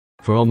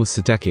For almost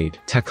a decade,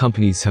 tech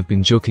companies have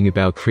been joking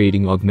about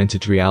creating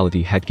augmented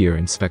reality headgear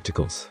and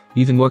spectacles.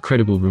 Even more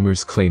credible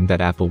rumors claim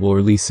that Apple will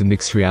release a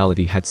mixed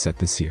reality headset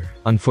this year.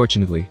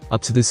 Unfortunately,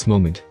 up to this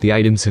moment, the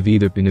items have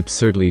either been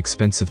absurdly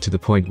expensive to the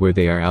point where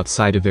they are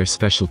outside of their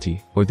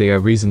specialty, or they are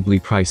reasonably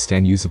priced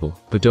and usable,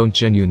 but don't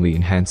genuinely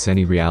enhance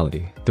any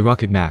reality. The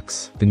Rokid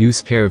Max, the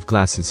newest pair of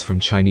glasses from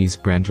Chinese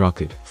brand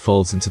Rokid,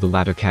 falls into the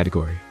latter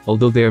category.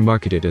 Although they are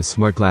marketed as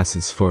smart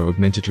glasses for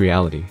augmented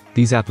reality,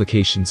 these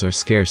applications are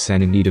scarce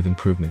and in need of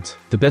improvement.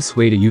 The best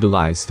way to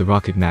utilize the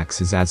Rokid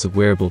Max is as a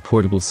wearable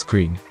portable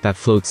screen that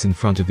floats in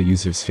front of the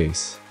user's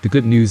face. The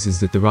good news is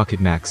that the Rokid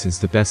Max is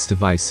the best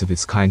device of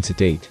its kind to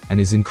date, and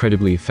is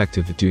incredibly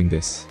effective at doing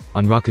this.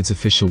 On Rokid's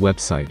official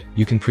website,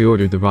 you can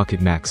pre-order the Rokid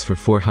Max for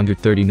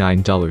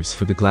 $439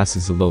 for the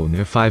glasses alone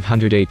or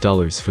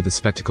 $508 for the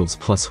spectacles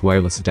plus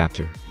wireless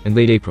adapter. In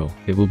late April,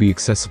 it will be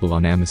accessible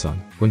on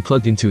Amazon. When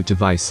plugged into a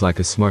device like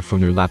a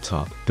smartphone or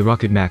laptop, the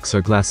Rokid Max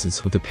are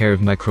glasses with a pair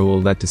of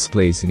micro-OLED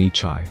displays in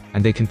each eye,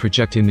 and they can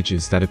project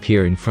images that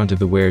appear in front of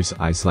the wearer's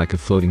eyes like a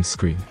floating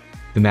screen.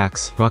 The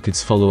Max,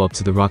 Rokid's follow-up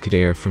to the Rokid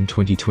Air from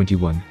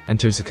 2021,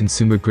 enters a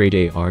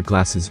consumer-grade AR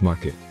glasses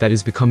market that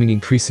is becoming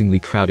increasingly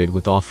crowded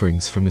with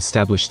offerings from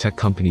established tech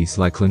companies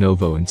like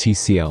Lenovo and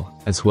TCL,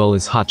 as well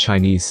as hot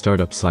Chinese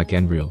startups like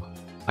Nreal.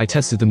 I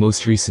tested the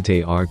most recent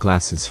AR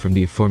glasses from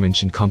the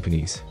aforementioned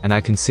companies, and I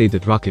can say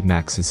that Rokid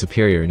Max is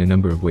superior in a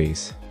number of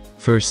ways.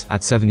 First,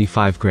 at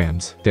 75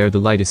 grams, they are the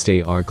lightest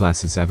AR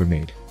glasses ever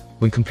made.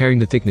 When comparing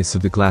the thickness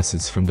of the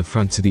glasses from the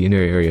front to the inner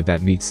area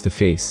that meets the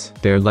face,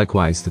 they are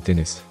likewise the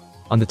thinnest.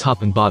 On the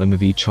top and bottom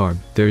of each arm,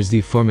 there is the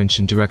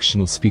aforementioned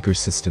directional speaker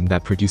system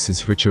that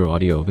produces richer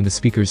audio than the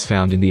speakers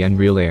found in the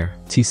Nreal Air,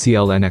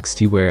 TCL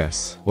NXT Wear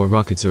S, or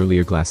Rokid's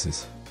earlier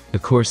glasses.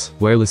 Of course,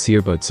 wireless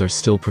earbuds are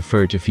still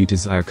preferred if you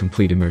desire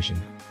complete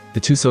immersion. The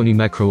two Sony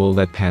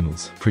micro-OLED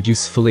panels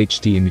produce full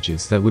HD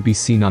images that would be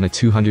seen on a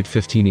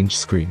 215-inch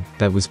screen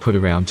that was put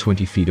around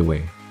 20 feet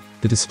away.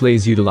 The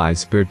displays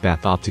utilize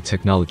birdbath optic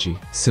technology,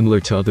 similar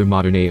to other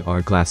modern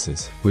AR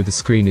glasses, where the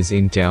screen is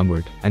aimed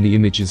downward, and the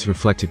image is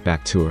reflected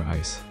back to our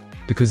eyes.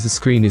 Because the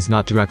screen is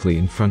not directly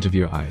in front of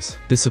your eyes,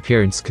 this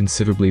appearance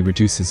considerably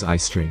reduces eye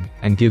strain,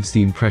 and gives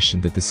the impression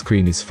that the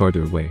screen is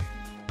farther away.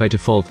 By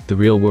default, the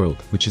real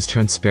world, which is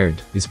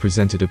transparent, is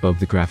presented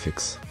above the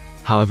graphics.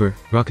 However,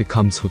 Rokid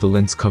comes with a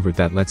lens cover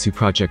that lets you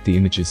project the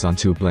images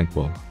onto a blank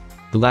wall.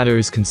 The latter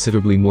is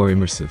considerably more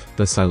immersive,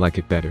 thus I like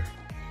it better.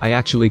 I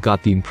actually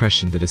got the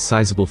impression that a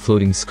sizable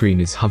floating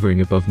screen is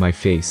hovering above my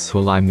face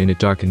while I'm in a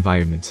dark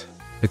environment.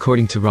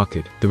 According to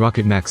Rokid, the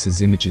Rokid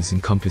Max's images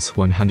encompass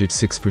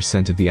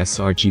 106% of the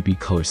sRGB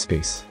color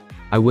space.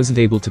 I wasn't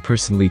able to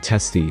personally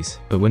test these,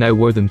 but when I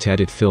wore them to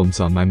edit films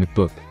on my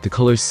MacBook, the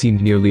colors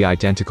seemed nearly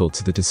identical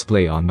to the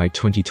display on my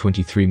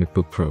 2023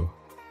 MacBook Pro.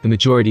 The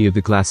majority of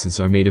the glasses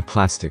are made of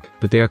plastic,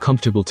 but they are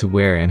comfortable to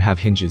wear and have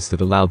hinges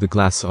that allow the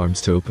glass arms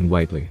to open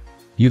widely.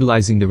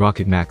 Utilizing the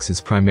Rokid Max is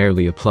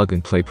primarily a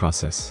plug-and-play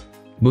process.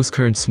 Most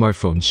current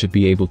smartphones should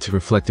be able to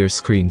reflect their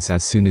screens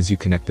as soon as you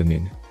connect them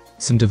in.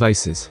 Some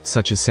devices,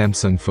 such as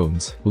Samsung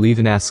phones, will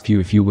even ask you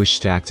if you wish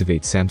to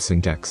activate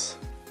Samsung DeX.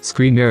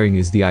 Screen mirroring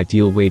is the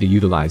ideal way to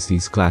utilize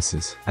these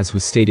glasses, as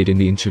was stated in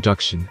the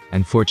introduction,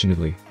 and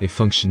fortunately, it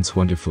functions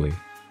wonderfully.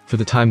 For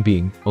the time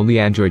being, only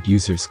Android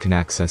users can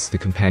access the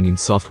companion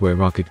software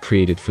Rokid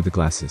created for the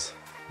glasses.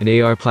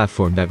 An AR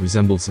platform that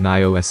resembles an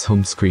iOS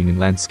home screen in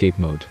landscape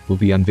mode will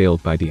be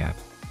unveiled by the app.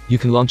 You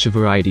can launch a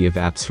variety of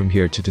apps from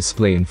here to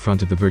display in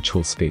front of the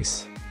virtual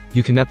space.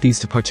 You can map these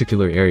to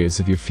particular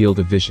areas of your field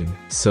of vision,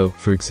 so,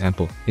 for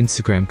example,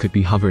 Instagram could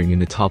be hovering in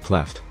the top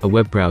left, a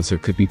web browser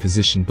could be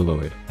positioned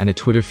below it, and a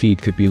Twitter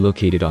feed could be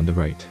located on the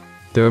right.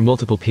 There are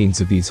multiple panes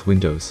of these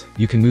windows.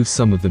 You can move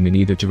some of them in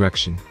either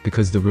direction,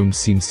 because the room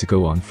seems to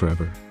go on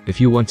forever.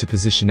 If you want to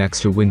position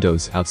extra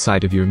windows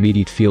outside of your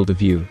immediate field of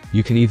view,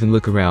 you can even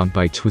look around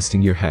by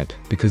twisting your head,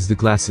 because the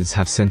glasses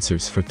have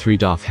sensors for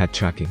 3D head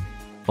tracking.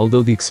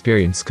 Although the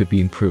experience could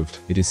be improved,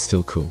 it is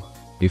still cool.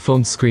 A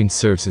phone screen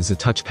serves as a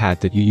touchpad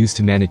that you use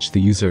to manage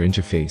the user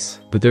interface,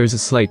 but there is a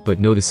slight but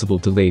noticeable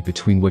delay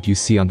between what you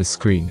see on the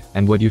screen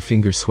and what your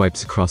finger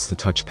swipes across the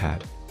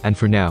touchpad. And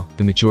for now,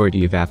 the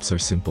majority of apps are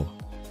simple.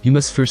 You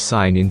must first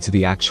sign into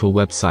the actual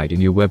website in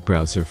your web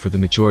browser for the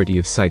majority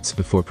of sites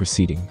before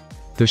proceeding.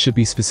 There should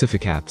be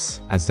specific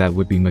apps, as that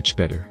would be much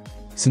better.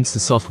 Since the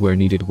software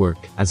needed work,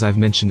 as I've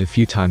mentioned a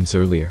few times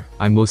earlier,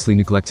 I mostly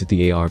neglected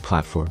the AR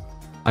platform.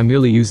 I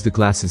merely used the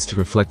glasses to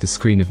reflect the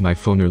screen of my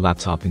phone or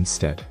laptop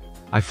instead.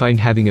 I find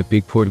having a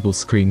big portable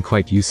screen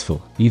quite useful,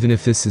 even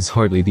if this is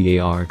hardly the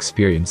AR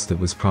experience that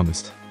was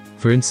promised.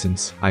 For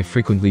instance, I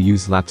frequently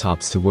use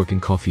laptops to work in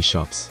coffee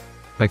shops.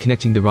 By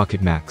connecting the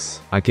Rokid Max,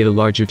 I get a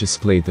larger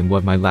display than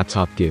what my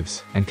laptop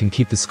gives, and can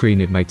keep the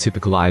screen at my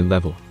typical eye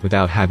level,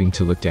 without having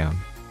to look down.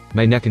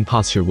 My neck and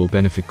posture will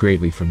benefit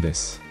greatly from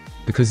this.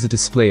 Because the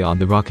display on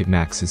the Rokid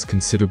Max is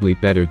considerably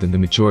better than the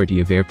majority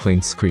of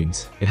airplane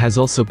screens, it has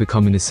also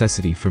become a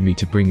necessity for me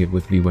to bring it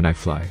with me when I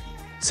fly.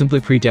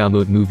 Simply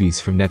pre-download movies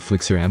from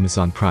Netflix or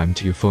Amazon Prime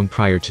to your phone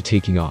prior to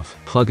taking off,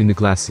 plug in the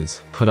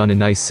glasses, put on a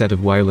nice set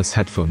of wireless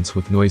headphones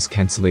with noise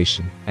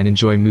cancellation, and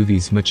enjoy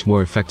movies much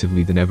more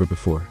effectively than ever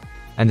before.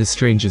 And as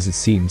strange as it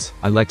seems,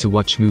 I like to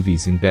watch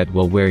movies in bed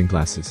while wearing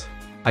glasses.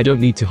 I don't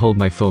need to hold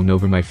my phone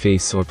over my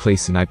face or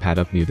place an iPad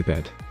up near the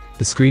bed.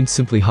 The screen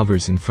simply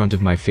hovers in front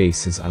of my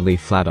face as I lay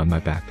flat on my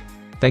back.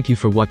 Thank you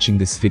for watching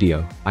this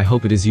video. I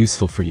hope it is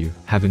useful for you.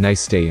 Have a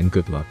nice day and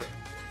good luck.